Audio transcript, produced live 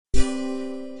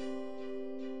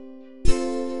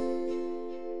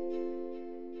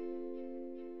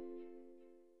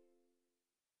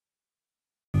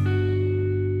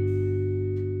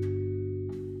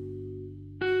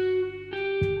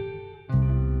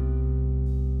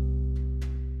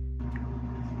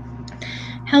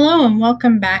Hello and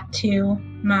welcome back to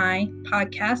my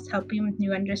podcast, Helping with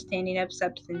New Understanding of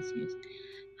Substance Use,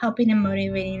 helping and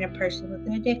motivating a person with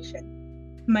an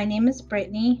addiction. My name is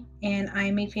Brittany, and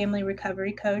I'm a family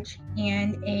recovery coach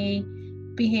and a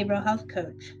behavioral health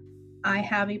coach. I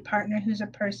have a partner who's a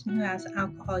person who has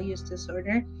alcohol use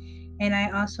disorder, and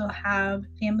I also have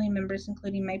family members,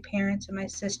 including my parents and my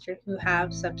sister, who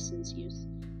have substance use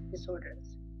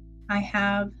disorders. I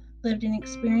have lived an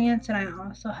experience, and I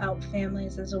also help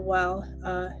families as well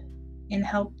in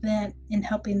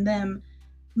helping them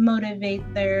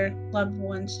motivate their loved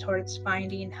ones towards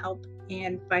finding help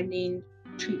and finding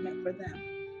treatment for them.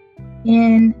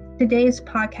 In today's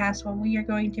podcast, what we are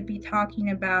going to be talking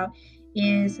about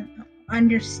is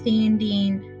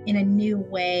understanding in a new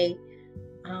way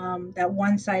that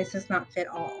one size does not fit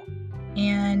all.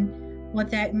 And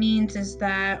what that means is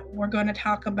that we're going to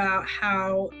talk about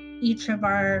how each of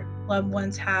our loved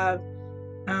ones have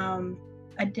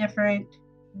a different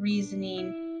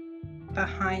reasoning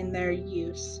behind their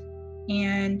use.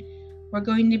 And we're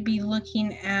going to be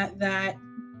looking at that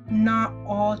not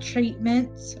all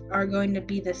treatments are going to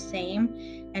be the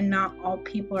same, and not all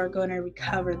people are going to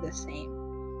recover the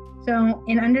same. So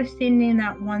in understanding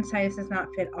that one size does not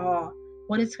fit all,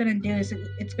 what it's going to do is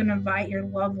it's going to invite your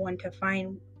loved one to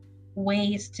find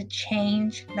ways to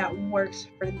change that works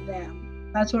for them.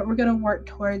 That's what we're going to work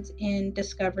towards in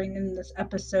discovering in this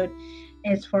episode,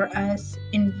 is for us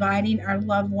inviting our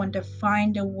loved one to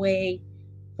find a way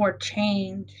for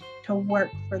change to work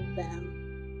for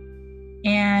them.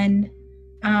 And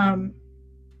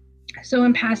so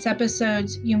in past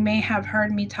episodes, you may have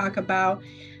heard me talk about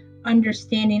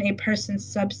understanding a person's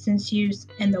substance use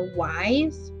and the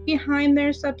whys behind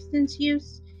their substance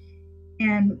use.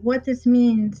 And what this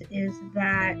means is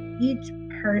that each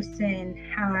person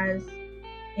has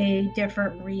a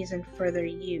different reason for their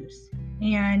use.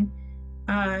 And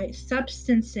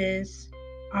substances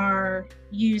are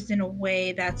used in a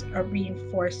way that's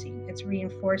reinforcing. It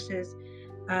reinforces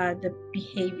the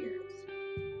behaviors.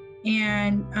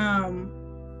 And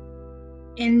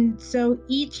so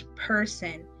each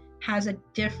person has a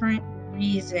different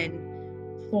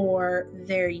reason for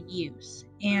their use,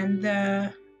 and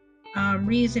the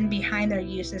reason behind their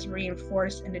use is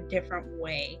reinforced in a different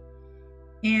way.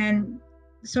 And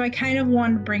so I kind of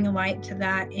want to bring a light to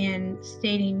that in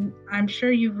stating, I'm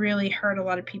sure you've really heard a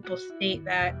lot of people state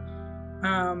that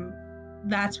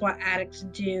that's what addicts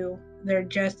do. They're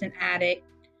just an addict.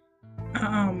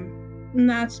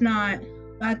 And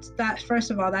first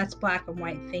of all, that's black and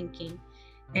white thinking.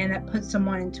 And that puts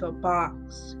someone into a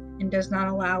box and does not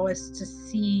allow us to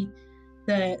see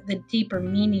the deeper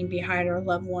meaning behind our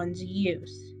loved ones'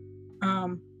 use.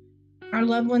 Our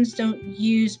loved ones don't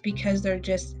use because they're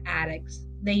just addicts.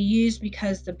 They use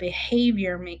because the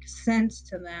behavior makes sense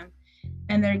to them,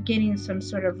 and they're getting some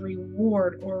sort of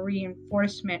reward or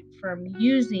reinforcement from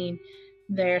using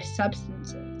their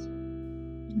substances.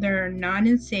 They're not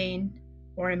insane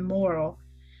or immoral.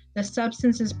 The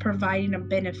substance is providing a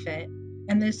benefit.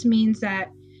 And this means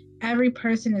that every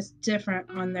person is different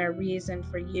on their reason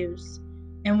for use.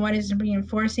 And what is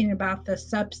reinforcing about the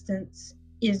substance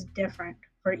is different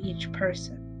for each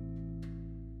person.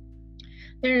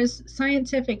 There's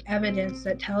scientific evidence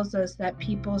that tells us that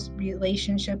people's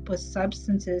relationship with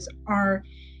substances are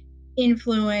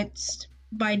influenced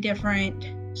by different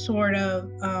sort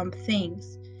of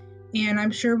things. And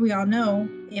I'm sure we all know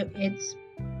it's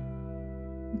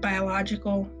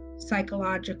biological,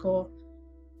 psychological,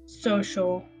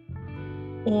 social,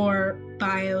 or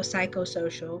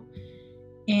biopsychosocial,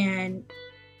 and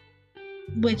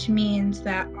which means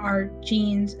that our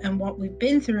genes and what we've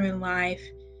been through in life,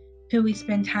 who we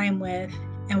spend time with,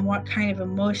 and what kind of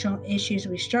emotional issues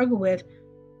we struggle with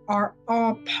are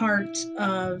all parts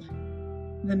of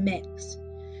the mix.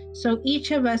 So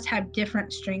each of us have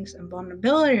different strengths and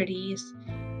vulnerabilities,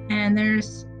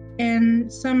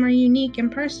 and some are unique and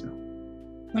personal.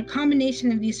 The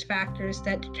combination of these factors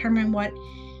that determine what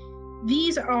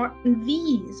these are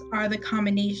the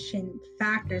combination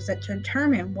factors that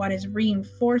determine what is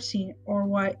reinforcing or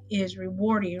what is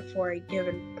rewarding for a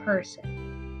given person.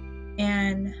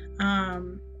 And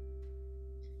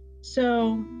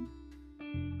so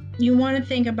you want to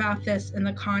think about this in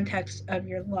the context of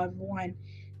your loved one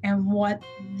and what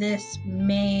this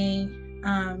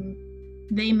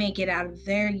they may get out of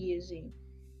their using.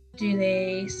 Do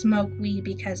they smoke weed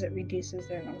because it reduces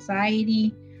their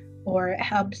anxiety or it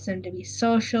helps them to be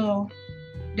social?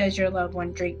 Does your loved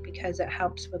one drink because it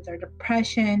helps with their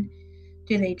depression?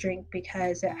 Do they drink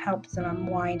because it helps them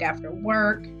unwind after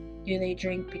work? Do they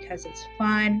drink because it's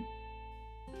fun?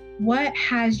 What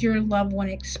has your loved one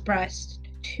expressed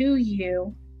to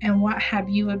you And what have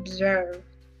you observed?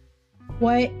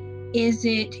 What is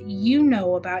it you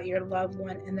know about your loved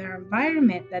one and their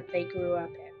environment that they grew up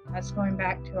in? That's going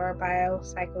back to our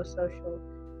biopsychosocial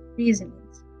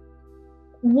reasonings.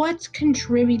 What's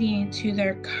contributing to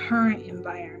their current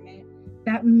environment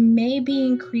that may be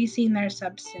increasing their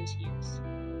substance use?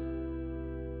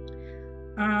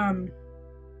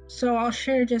 So I'll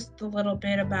share just a little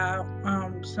bit about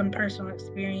some personal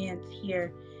experience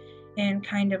here and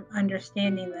kind of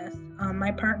understanding this.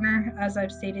 My partner, as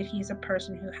I've stated, he's a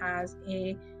person who has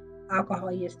a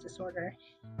alcohol use disorder,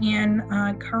 and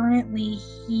currently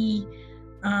he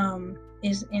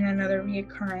is in another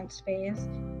reoccurrence phase.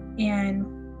 And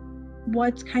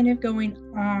what's kind of going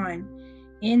on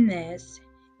in this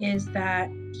is that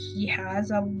he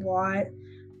has a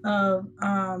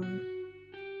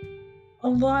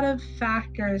lot of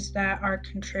factors that are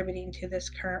contributing to this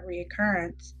current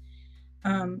reoccurrence.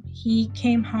 He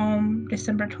came home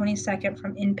December 22nd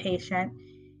from inpatient,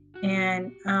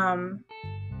 and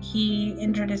he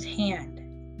injured his hand.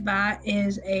 That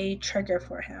is a trigger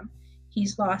for him.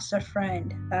 He's lost a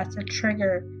friend. That's a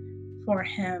trigger for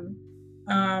him.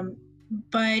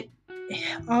 But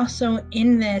also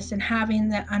in this, and having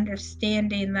the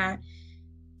understanding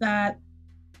that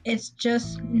it's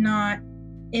just not,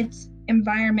 it's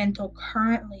environmental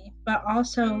currently, but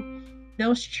also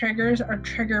those triggers are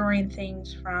triggering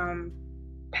things from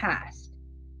past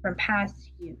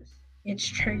use. It's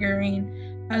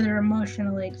triggering other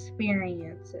emotional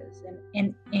experiences,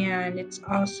 and it's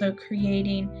also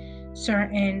creating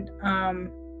certain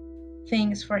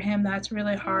things for him that's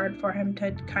really hard for him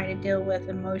to kind of deal with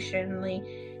emotionally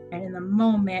and in the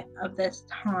moment of this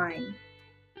time.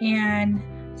 And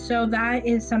so that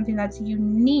is something that's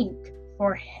unique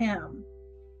for him.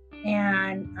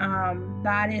 And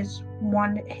that is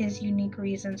one of his unique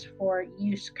reasons for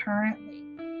use currently.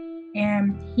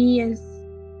 And he is,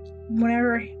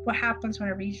 what happens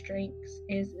whenever he drinks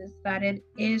is that it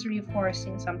is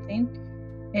reinforcing something.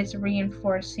 It's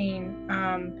reinforcing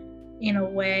in a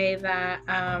way that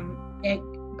it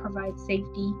provides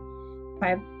safety,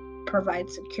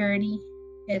 provides security.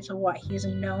 It's what he's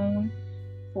known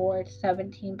for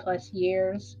 17 plus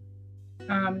years.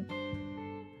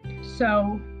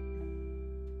 So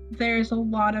there's a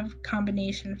lot of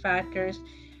combination factors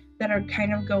that are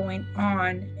kind of going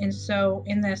on. And so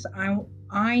in this,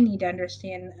 I need to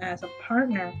understand as a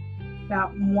partner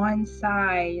that one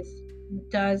size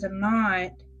does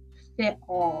not fit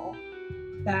all,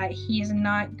 that he's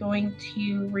not going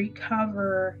to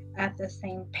recover at the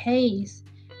same pace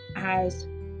as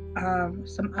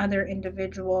some other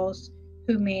individuals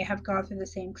who may have gone through the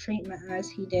same treatment as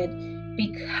he did,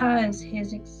 because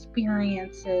his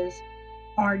experiences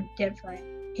are different.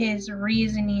 His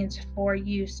reasonings for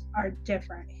use are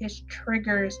different. His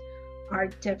triggers are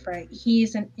different.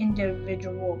 He's an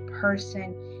individual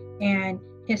person, and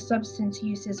his substance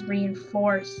use is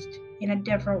reinforced in a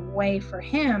different way for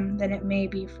him than it may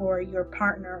be for your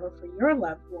partner or for your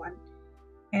loved one.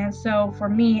 And so for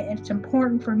me, it's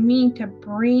important for me to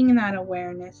bring that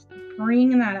awareness,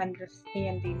 bring that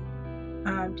understanding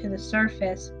to the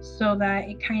surface, so that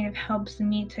it kind of helps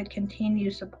me to continue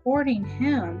supporting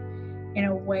him in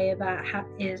a way that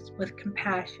is with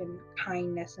compassion,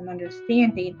 kindness, and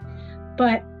understanding,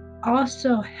 but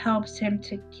also helps him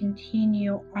to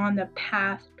continue on the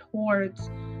path towards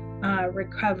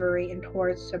recovery and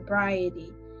towards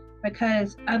sobriety.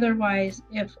 Because otherwise,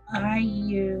 if I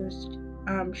used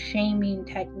shaming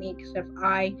techniques, if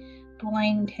I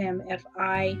blamed him, if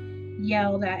I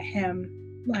yelled at him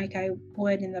like I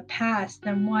would in the past,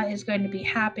 then what is going to be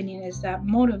happening is that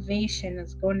motivation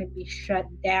is going to be shut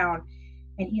down,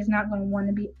 and he's not going to want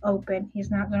to be open. He's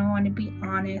not going to want to be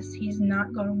honest. He's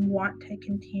not going to want to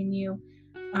continue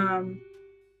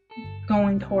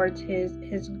going towards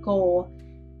his goal,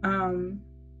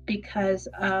 because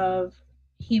of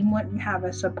he wouldn't have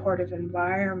a supportive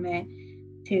environment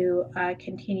to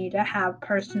continue to have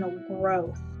personal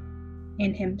growth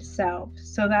in himself.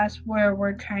 So that's where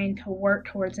we're trying to work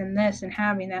towards in this, and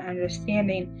having that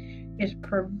understanding is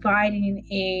providing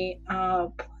a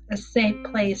safe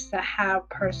place to have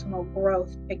personal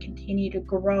growth, to continue to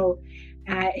grow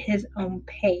at his own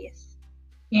pace.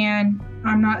 And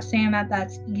I'm not saying that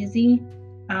that's easy.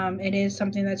 It is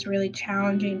something that's really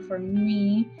challenging for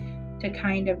me to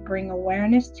kind of bring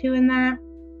awareness to in that,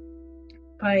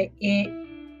 but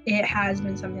it has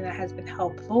been something that has been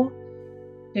helpful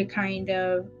to kind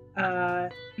of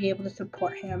be able to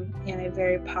support him in a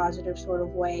very positive sort of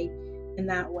way, in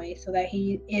that way, so that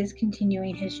he is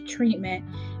continuing his treatment,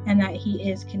 and that he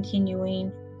is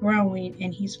continuing growing,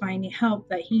 and he's finding help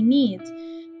that he needs.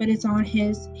 but it's on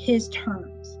his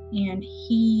terms, and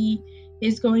he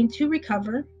is going to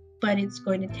recover, but it's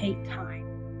going to take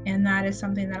time. And that is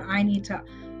something that I need to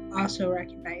also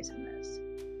recognize in this.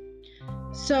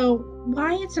 So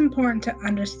why it's important to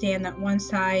understand that one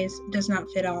size does not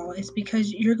fit all is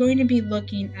because you're going to be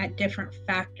looking at different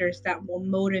factors that will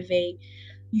motivate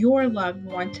your loved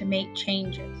one to make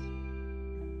changes.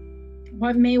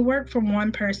 What may work for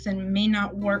one person may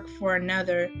not work for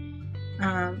another.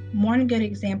 One good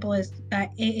example is that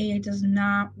AA does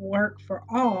not work for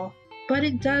all, but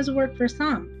it does work for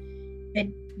some.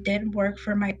 It did work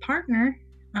for my partner,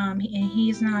 and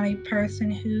he's not a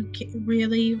person who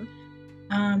really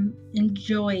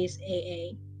enjoys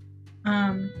AA.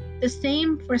 The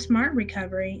same for Smart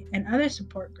Recovery and other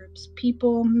support groups.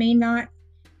 People may not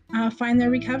find their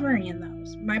recovery in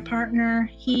those. My partner,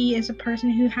 he is a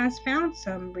person who has found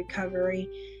some recovery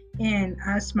in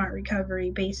Smart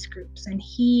Recovery based groups, and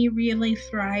he really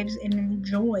thrives and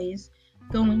enjoys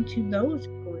going to those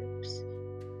groups.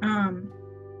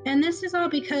 And this is all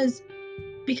because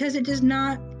it does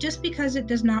not, just because it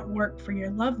does not work for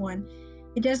your loved one,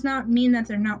 it does not mean that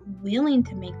they're not willing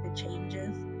to make the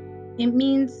changes. It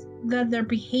means that their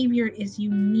behavior is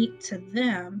unique to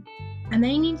them, and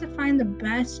they need to find the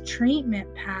best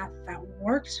treatment path that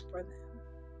works for them.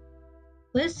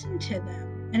 Listen to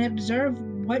them and observe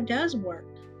what does work.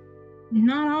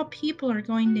 Not all people are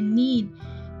going to need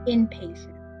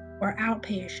inpatient or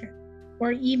outpatient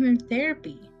or even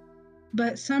therapy,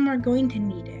 but some are going to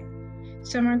need it.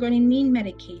 Some are going to need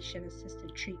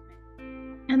medication-assisted treatment,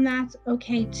 and that's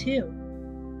okay too.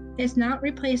 It's not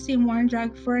replacing one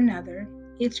drug for another.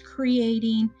 It's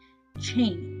creating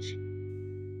change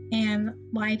and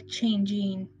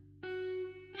life-changing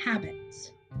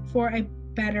habits for a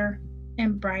better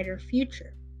and brighter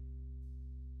future.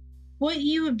 What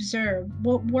you observe,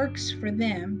 what works for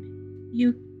them,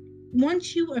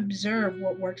 once you observe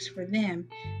what works for them,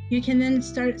 you can then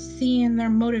start seeing their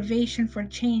motivation for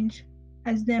change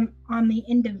as them on the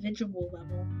individual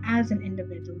level, as an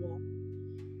individual.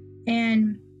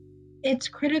 And it's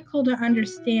critical to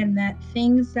understand that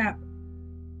things that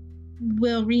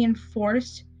will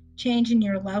reinforce change in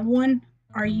your loved one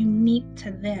are unique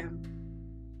to them,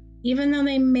 even though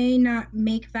they may not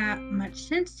make that much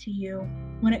sense to you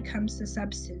when it comes to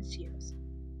substance use.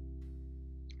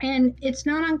 And it's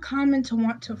not uncommon to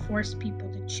want to force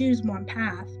people to choose one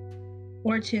path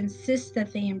or to insist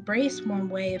that they embrace one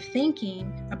way of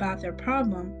thinking about their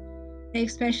problem,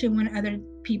 especially when other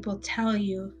people tell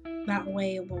you that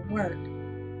way it will work.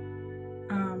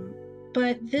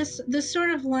 But this sort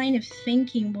of line of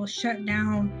thinking will shut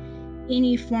down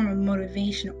any form of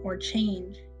motivation or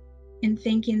change in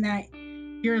thinking that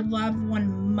your loved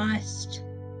one must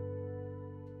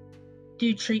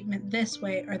do treatment this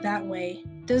way or that way.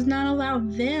 Does not allow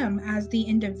them as the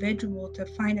individual to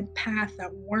find a path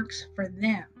that works for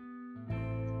them.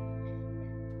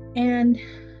 And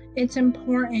it's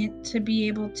important to be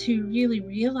able to really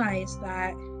realize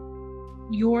that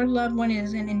your loved one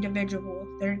is an individual.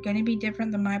 They're going to be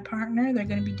different than my partner. They're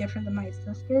going to be different than my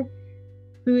sister,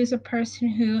 who is a person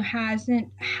who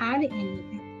hasn't had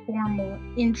any formal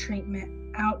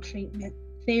in-treatment, out-treatment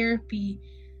therapy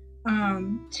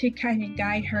to kind of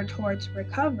guide her towards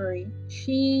recovery.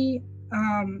 She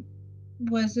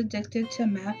was addicted to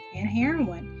meth and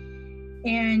heroin,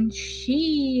 and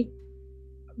she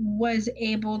was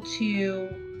able to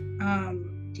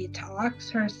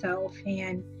detox herself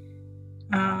and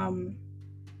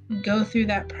go through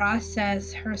that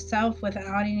process herself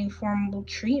without any formal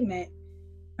treatment,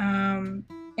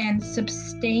 and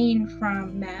sustain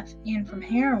from meth and from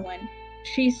heroin.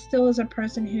 She still is a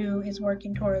person who is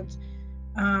working towards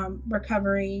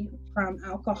recovery from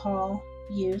alcohol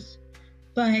use,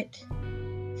 but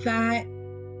that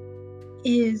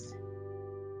is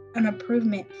an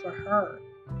improvement for her,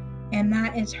 and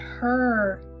that is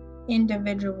her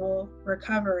individual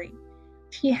recovery.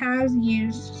 She has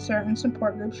used certain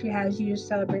support groups. She has used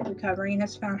Celebrate Recovery and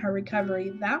has found her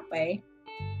recovery that way.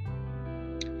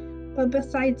 But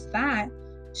besides that,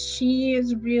 she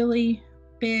has really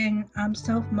been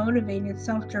self-motivated,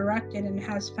 self-directed, and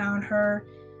has found her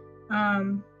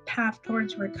path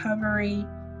towards recovery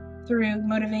through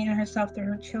motivating herself, through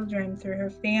her children, through her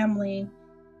family.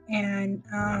 And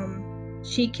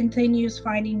she continues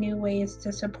finding new ways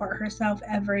to support herself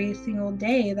every single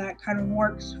day that kind of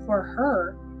works for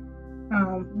her.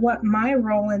 What my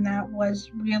role in that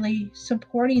was really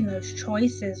supporting those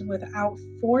choices without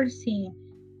forcing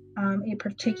a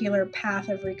particular path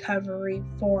of recovery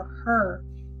for her,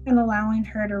 and allowing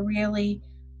her to really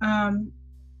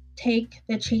take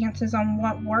the chances on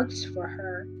what works for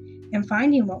her. and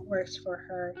finding what works for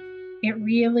her. It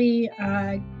really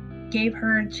gave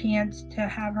her a chance to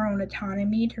have her own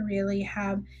autonomy, to really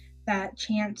have that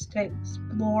chance to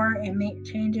explore and make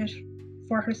changes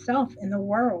for herself in the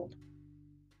world.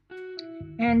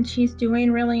 And she's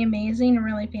doing really amazing and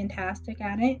really fantastic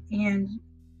at it. And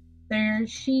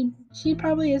she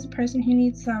probably is a person who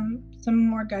needs some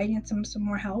more guidance, some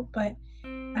more help. But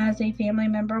as a family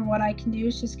member, what I can do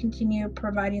is just continue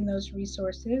providing those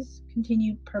resources,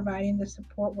 continue providing the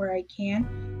support where I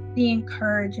can, the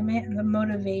encouragement and the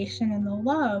motivation and the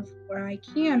love where I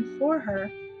can for her,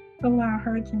 to allow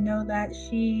her to know that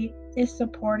she is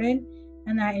supported,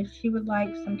 and that if she would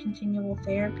like some continual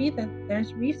therapy, that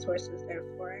there's resources there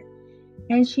for it.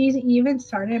 And she's even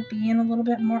started being a little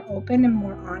bit more open and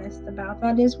more honest about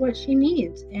that is what she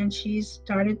needs. And she's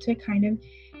started to kind of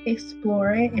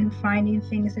explore it and finding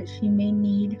things that she may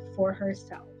need for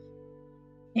herself.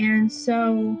 And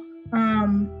so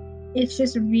it's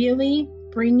just really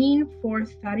bringing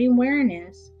forth that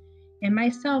awareness in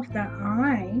myself that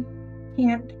I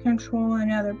can't control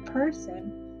another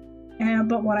person.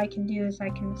 But what I can do is I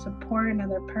can support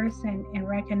another person in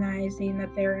recognizing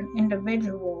that they're an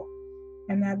individual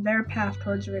and that their path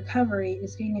towards recovery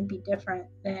is going to be different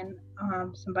than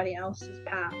somebody else's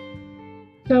path.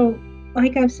 So,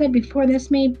 like I've said before,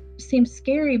 this may seem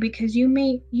scary because you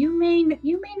may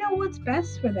know what's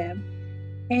best for them,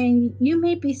 and you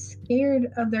may be scared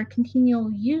of their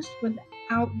continual use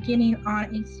without getting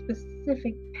on a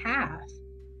specific path.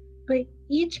 But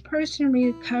each person's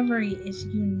recovery is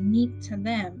unique to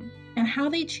them, and how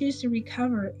they choose to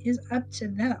recover is up to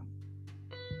them.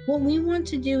 What we want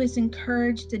to do is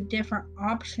encourage the different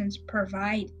options,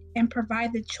 provide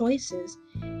the choices,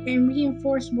 and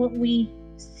reinforce what we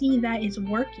see that is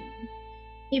working.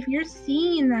 If you're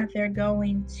seeing that they're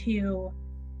going to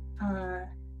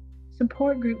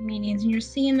support group meetings and you're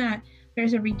seeing that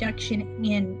there's a reduction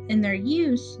in their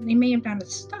use, they may have not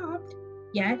stopped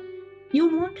yet,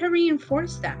 you want to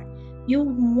reinforce that. You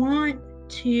want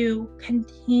to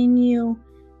continue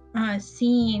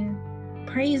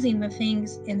praising the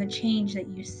things and the change that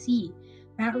you see.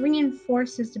 That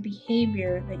reinforces the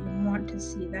behavior that you want to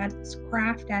see. That's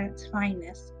craft at its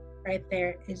finest right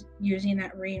there, is using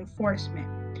that reinforcement.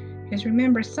 Because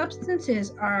remember,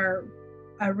 substances are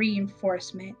a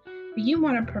reinforcement, but you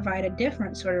want to provide a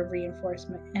different sort of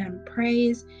reinforcement. And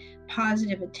praise,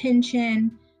 positive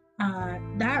attention,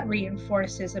 that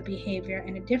reinforces a behavior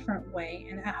in a different way,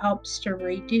 and it helps to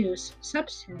reduce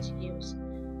substance use.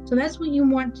 So that's what you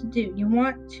want to do. You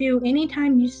want to,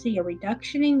 anytime you see a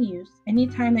reduction in use,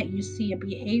 anytime that you see a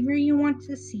behavior you want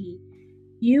to see,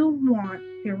 you want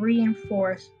to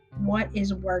reinforce what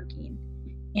is working.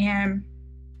 And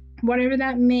whatever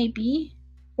that may be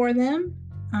for them,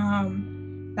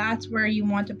 that's where you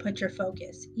want to put your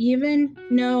focus. Even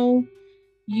though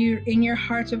in your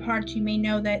hearts of hearts, you may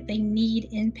know that they need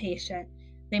inpatient.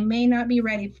 They may not be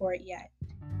ready for it yet.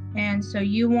 And so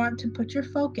you want to put your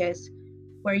focus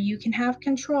where you can have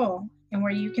control. And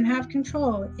where you can have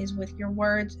control is with your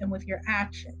words and with your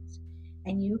actions.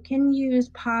 And you can use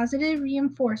positive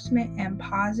reinforcement and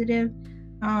positive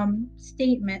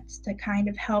statements to kind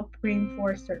of help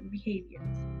reinforce certain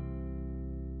behaviors.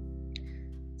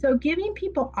 So giving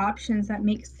people options that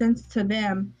make sense to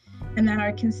them and that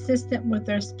are consistent with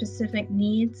their specific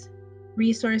needs,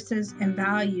 resources, and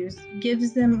values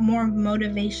gives them more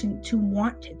motivation to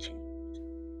want to change.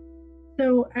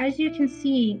 So as you can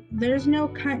see, there's no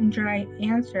cut and dry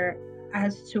answer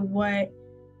as to what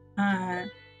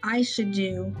I should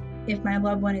do if my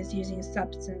loved one is using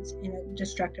substance in a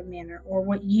destructive manner, or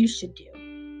what you should do.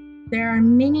 There are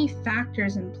many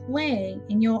factors in play,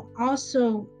 and you'll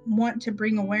also want to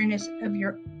bring awareness of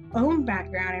your own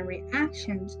background and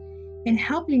reactions in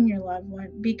helping your loved one,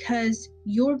 because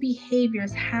your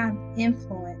behaviors have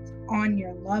influence on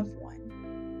your loved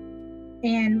one.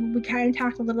 And we kind of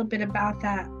talked a little bit about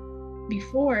that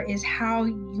before, is how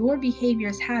your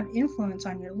behaviors have influence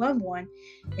on your loved one.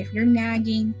 If you're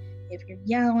nagging, if you're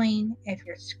yelling, if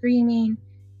you're screaming,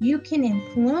 you can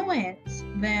influence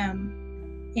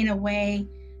them in a way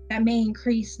that may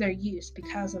increase their use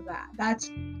because of that. That's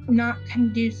not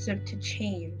conducive to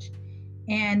change.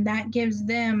 And that gives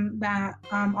them that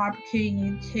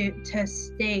opportunity to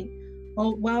state,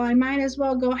 oh, well, I might as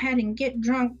well go ahead and get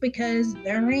drunk because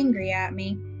they're angry at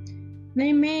me.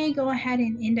 They may go ahead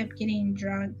and end up getting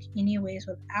drunk anyways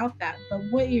without that. But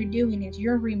what you're doing is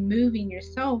you're removing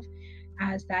yourself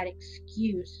as that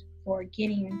excuse for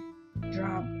getting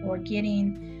drunk or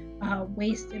getting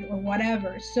wasted or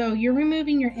whatever. So you're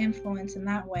removing your influence in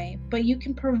that way, but you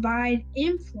can provide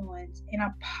influence in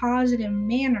a positive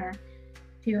manner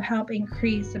to help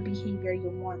increase the behavior you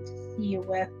want to see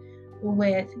with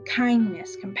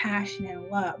kindness, compassion, and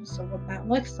love. So what that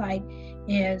looks like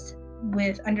is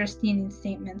with understanding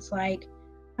statements like,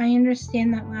 I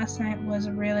understand that last night was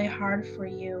really hard for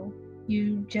you.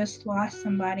 You just lost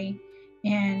somebody,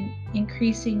 and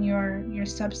increasing your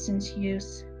substance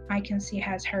use, I can see,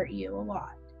 has hurt you a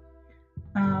lot.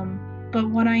 But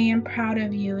what I am proud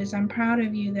of you is I'm proud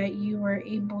of you that you were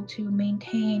able to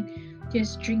maintain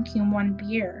just drinking one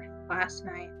beer last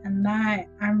night, and that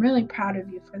I'm really proud of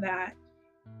you for that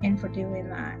and for doing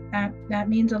that. That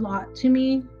means a lot to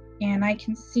me, and I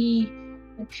can see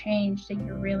the change that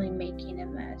you're really making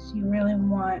in this. You really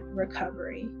want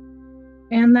recovery,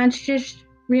 and that's just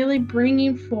really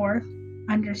bringing forth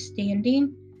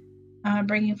understanding, of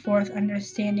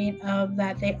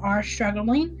that they are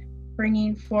struggling,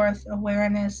 bringing forth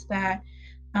awareness that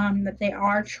they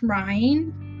are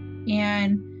trying,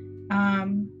 and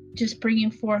just bringing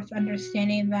forth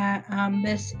understanding that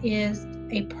this is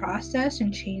a process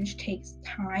and change takes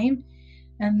time,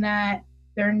 and that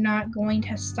they're not going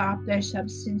to stop their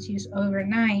substance use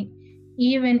overnight.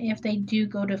 Even if they do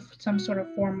go to some sort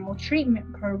of formal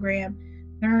treatment program,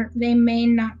 they may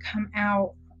not come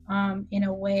out in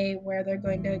a way where they're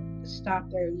going to stop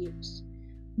their use.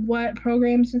 What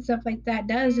programs and stuff like that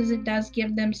does is it does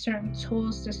give them certain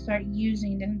tools to start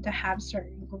using and to have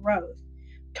certain growth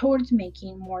towards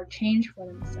making more change for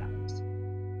themselves.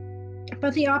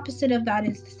 But the opposite of that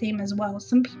is the same as well.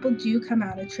 Some people do come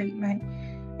out of treatment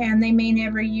and they may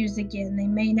never use again, they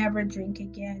may never drink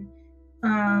again.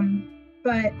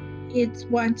 But it's,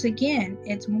 once again,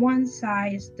 it's one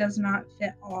size does not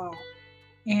fit all.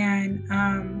 And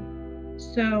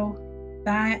so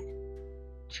that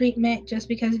treatment, just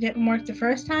because it didn't work the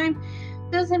first time,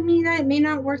 doesn't mean that it may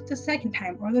not work the second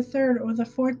time or the third or the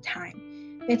fourth time.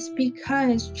 It's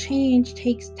because change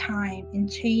takes time, and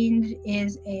change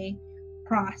is a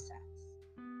process.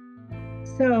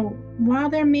 So while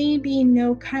there may be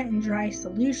no cut and dry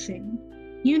solution,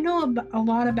 you know a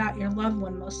lot about your loved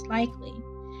one most likely.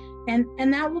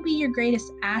 And that will be your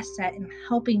greatest asset in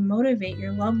helping motivate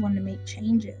your loved one to make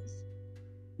changes.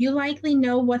 You likely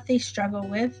know what they struggle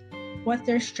with, what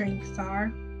their strengths are,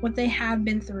 what they have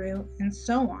been through, and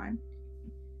so on.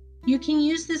 You can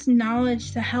use this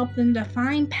knowledge to help them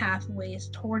define pathways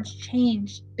towards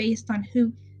change based on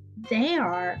who they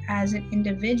are as an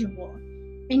individual.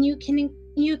 And you can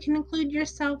include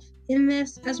yourself in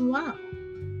this as well.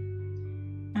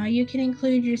 You can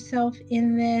include yourself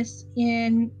in this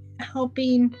in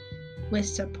helping with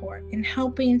support and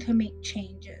helping to make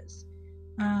changes.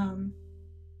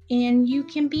 And you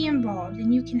can be involved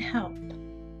and you can help.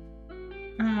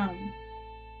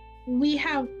 We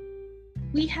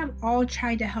have all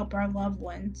tried to help our loved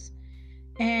ones,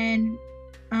 and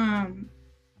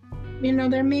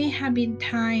there may have been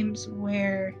times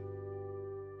where,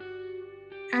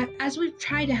 as we've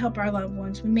tried to help our loved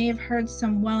ones, we may have heard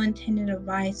some well-intended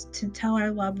advice to tell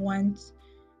our loved ones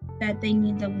that they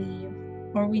need to leave,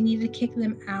 or we need to kick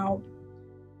them out,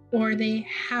 or they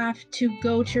have to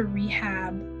go to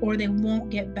rehab, or they won't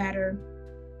get better.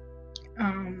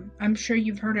 I'm sure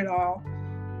you've heard it all.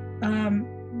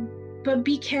 But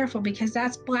be careful, because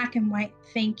that's black and white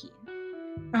thinking.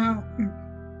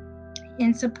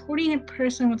 In supporting a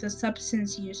person with a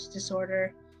substance use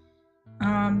disorder,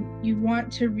 you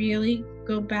want to really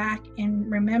go back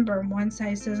and remember, one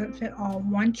size doesn't fit all.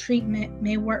 One treatment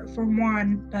may work for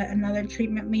one, but another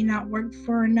treatment may not work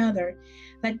for another.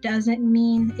 That doesn't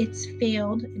mean it's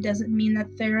failed. It doesn't mean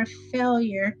that they're a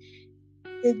failure.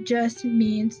 It just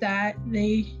means that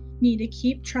they need to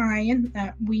keep trying,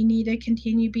 that we need to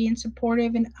continue being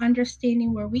supportive and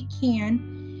understanding where we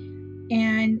can.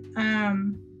 And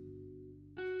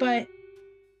but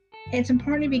it's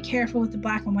important to be careful with the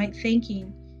black and white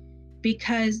thinking,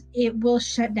 because it will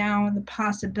shut down the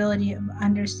possibility of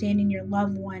understanding your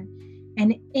loved one.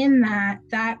 And in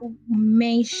that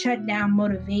may shut down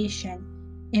motivation,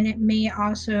 and it may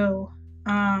also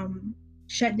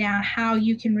shut down how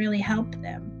you can really help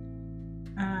them.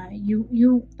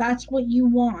 That's what you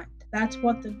want. That's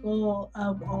what the goal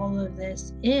of all of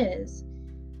this is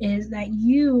that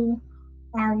you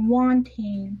are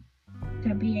wanting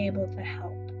to be able to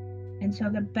help. And so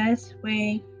the best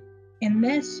way in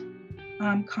this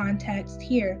context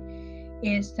here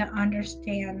is to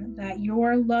understand that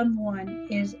your loved one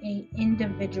is an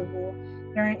individual.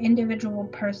 They're an individual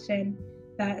person,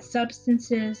 that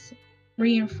substances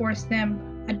reinforce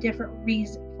them for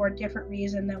a different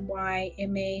reason than why it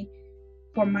may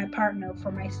for my partner,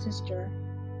 for my sister.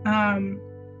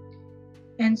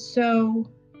 And so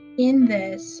in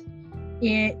this,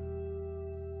 it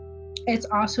it's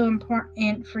also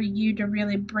important for you to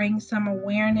really bring some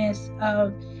awareness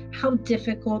of how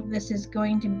difficult this is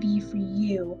going to be for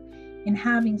you in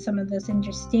having some of this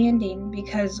understanding,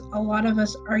 because a lot of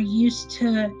us are used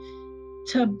to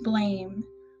blame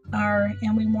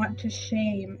and we want to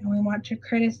shame and we want to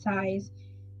criticize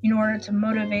in order to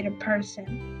motivate a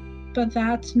person. But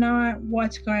that's not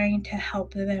what's going to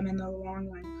help them in the long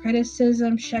run.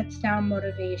 Criticism shuts down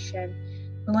motivation.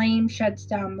 Blame shuts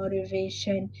down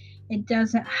motivation. It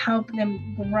doesn't help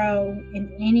them grow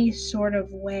in any sort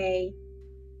of way.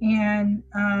 And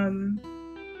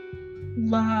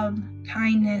love,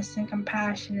 kindness, and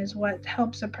compassion is what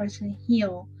helps a person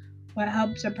heal, what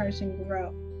helps a person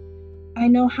grow. I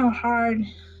know how hard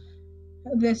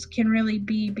this can really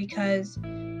be because,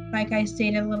 like I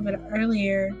stated a little bit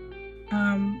earlier,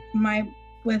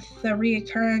 with the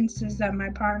reoccurrences that my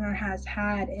partner has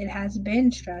had, it has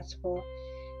been stressful.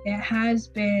 It has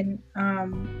been a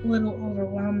little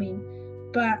overwhelming.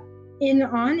 But in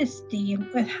honesty,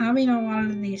 with having a lot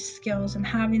of these skills and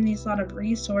having these lot of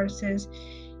resources,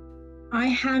 I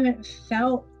haven't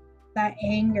felt that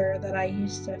anger that I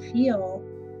used to feel,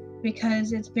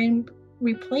 because it's been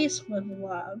replaced with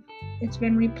love. It's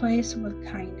been replaced with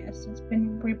kindness. It's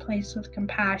been replaced with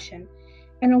compassion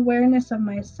and awareness of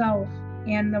myself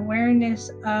and awareness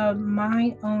of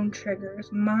my own triggers,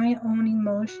 my own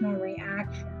emotional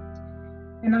reactions.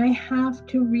 And I have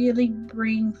to really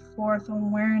bring forth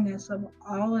awareness of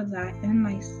all of that in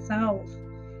myself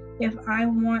if I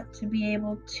want to be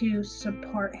able to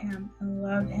support him and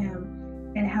love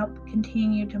him and help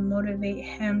continue to motivate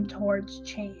him towards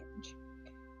change.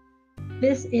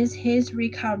 This is his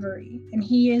recovery, and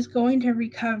he is going to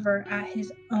recover at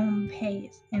his own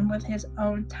pace and with his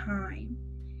own time.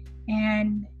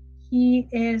 And he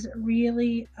is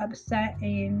really upset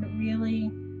and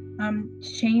really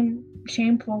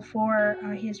shameful for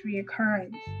his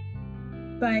reoccurrence.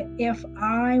 But if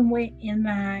I went in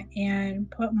that and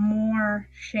put more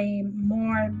shame,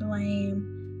 more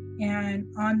blame, and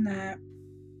on that,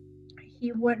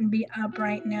 he wouldn't be up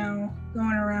right now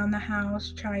going around the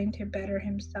house trying to better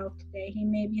himself today. He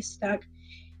may be stuck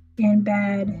in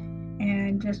bed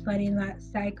and just letting that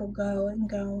cycle go and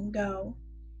go and go.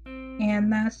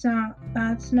 And that's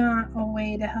not a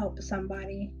way to help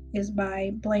somebody, is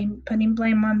by putting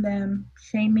blame on them,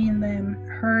 shaming them,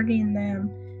 hurting them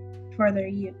for their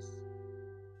use.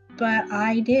 But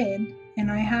I did,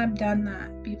 and I have done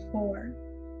that before.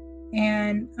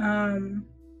 And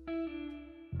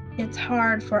it's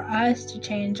hard for us to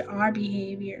change our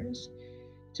behaviors.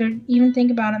 So even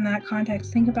think about in that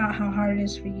context, think about how hard it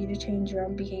is for you to change your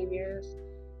own behaviors.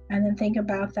 And then think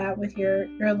about that with your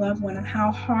loved one and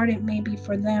how hard it may be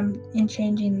for them in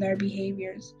changing their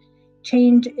behaviors.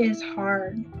 Change is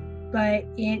hard, but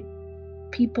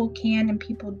people can and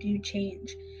people do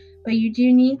change. But you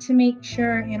do need to make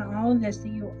sure in all of this that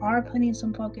you are putting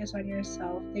some focus on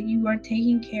yourself, that you are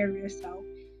taking care of yourself,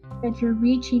 that you're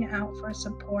reaching out for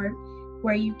support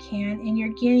where you can, and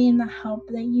you're getting the help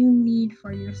that you need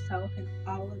for yourself in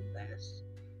all of this.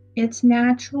 It's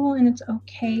natural and it's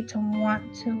okay to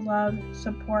want to love,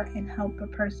 support, and help a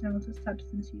person with a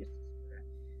substance use disorder.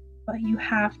 But you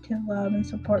have to love and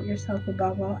support yourself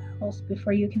above all else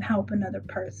before you can help another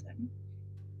person.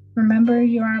 Remember,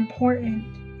 you are important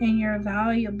and you're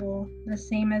valuable the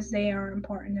same as they are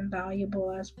important and valuable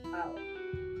as well.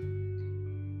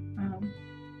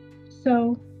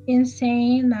 So in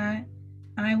saying that,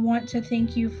 I want to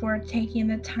thank you for taking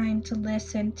the time to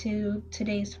listen to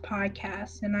today's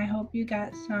podcast, and I hope you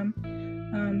got some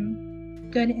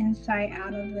good insight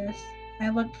out of this. I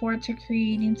look forward to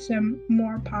creating some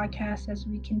more podcasts as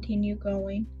we continue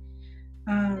going.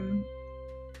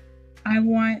 I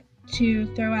want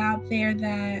to throw out there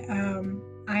that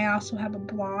I also have a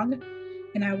blog,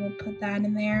 and I will put that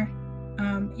in there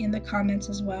in the comments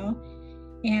as well.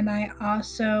 And I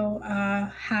also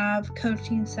have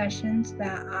coaching sessions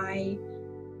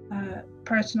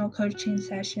personal coaching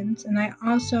sessions. And I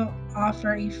also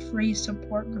offer a free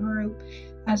support group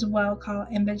as well called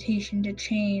Invitation to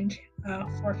Change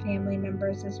for family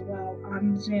members as well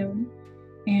on Zoom.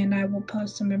 And I will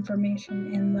post some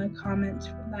information in the comments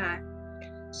for that.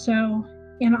 So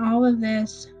in all of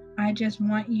this, I just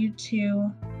want you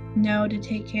to know to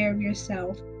take care of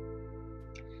yourself,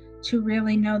 to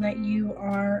really know that you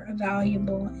are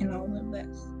valuable in all of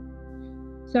this.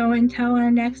 So until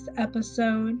our next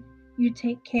episode, you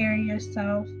take care of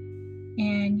yourself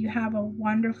and you have a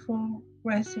wonderful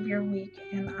rest of your week.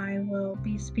 And I will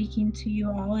be speaking to you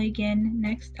all again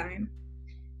next time.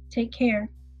 Take care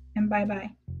and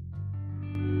bye-bye.